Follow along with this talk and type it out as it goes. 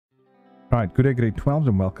Right, good day grade 12s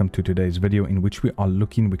and welcome to today's video in which we're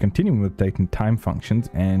continuing with date and time functions,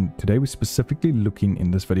 and today we're specifically looking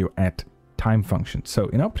in this video at time functions. So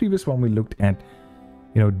in our previous one we looked at,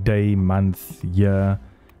 day, month, year,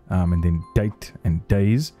 and then date and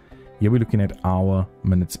days. Here we're looking at hour,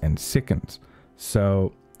 minutes and seconds.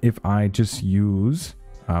 So if I just use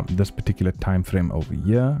this particular time frame over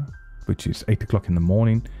here, which is 8 o'clock in the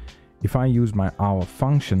morning, if I use my hour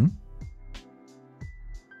function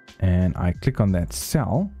and I click on that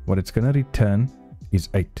cell, what it's going to return is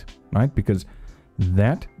 8, right? Because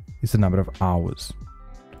that is the number of hours.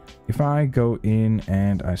 If I go in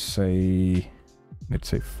and I say, let's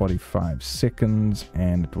say 45 seconds,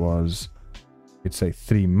 and it was, let's say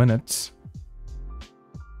 3 minutes,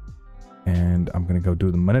 and I'm going to go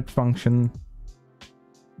do the minute function,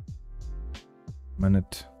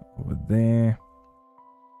 minute over there,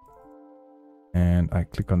 and I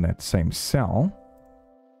click on that same cell.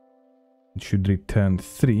 It should return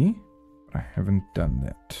 3, but I haven't done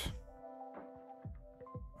that.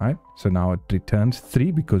 Right, so now it returns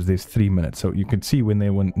 3 because there's 3 minutes. So you can see when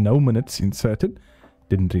there were no minutes inserted,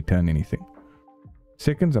 didn't return anything.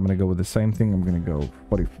 Seconds, I'm going to go with the same thing. I'm going to go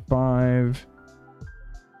 45.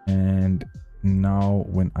 And now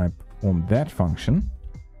when I perform that function,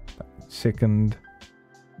 second,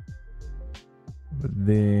 over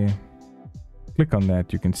there, click on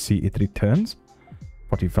that, you can see it returns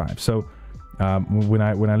 45. So when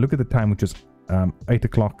I look at the time, which is 8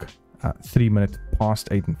 o'clock, 3 minutes past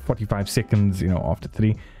 8 and 45 seconds, after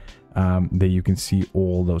 3, there you can see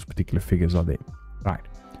all those particular figures are there. Right.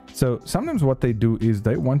 So sometimes what they do is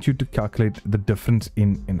they want you to calculate the difference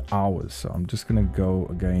in hours. So I'm just going to go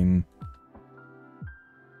again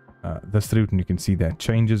this route, and you can see that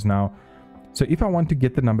changes now. So if I want to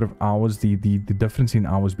get the number of hours, the difference in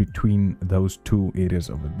hours between those two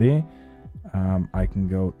areas over there, I can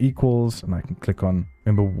go equals, and I can click on,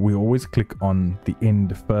 remember we always click on the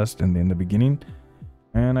end first and then the beginning,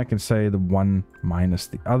 and I can say the one minus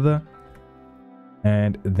the other,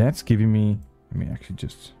 and that's giving me, let me actually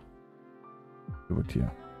just do it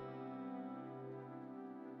here,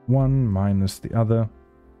 one minus the other,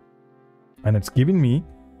 and it's giving me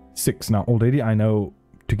 6. Now already I know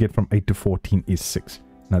to get from 8 to 14 is 6.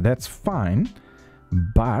 Now that's fine,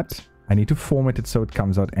 but I need to format it so it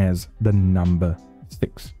comes out as the number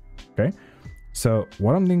 6. Okay, so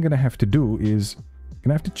what I'm then going to have to do is I'm going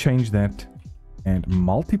to have to change that and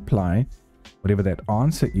multiply whatever that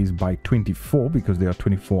answer is by 24, because there are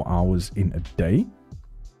 24 hours in a day.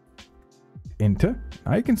 Enter.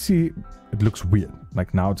 Now you can see it looks weird,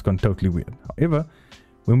 like now it's gone totally weird. However,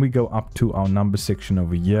 when we go up to our number section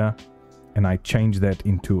over here and I change that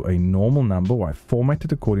into a normal number, or I format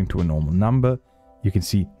it according to a normal number, you can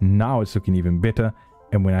see now it's looking even better.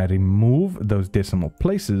 And when I remove those decimal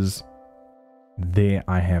places, there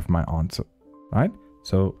I have my answer, right?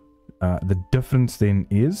 So the difference then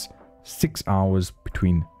is 6 hours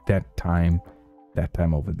between that time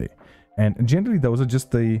over there. And generally those are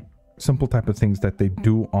just the simple type of things that they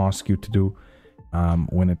do ask you to do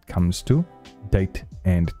when it comes to date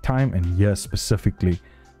and time, and here specifically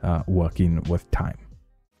working with time.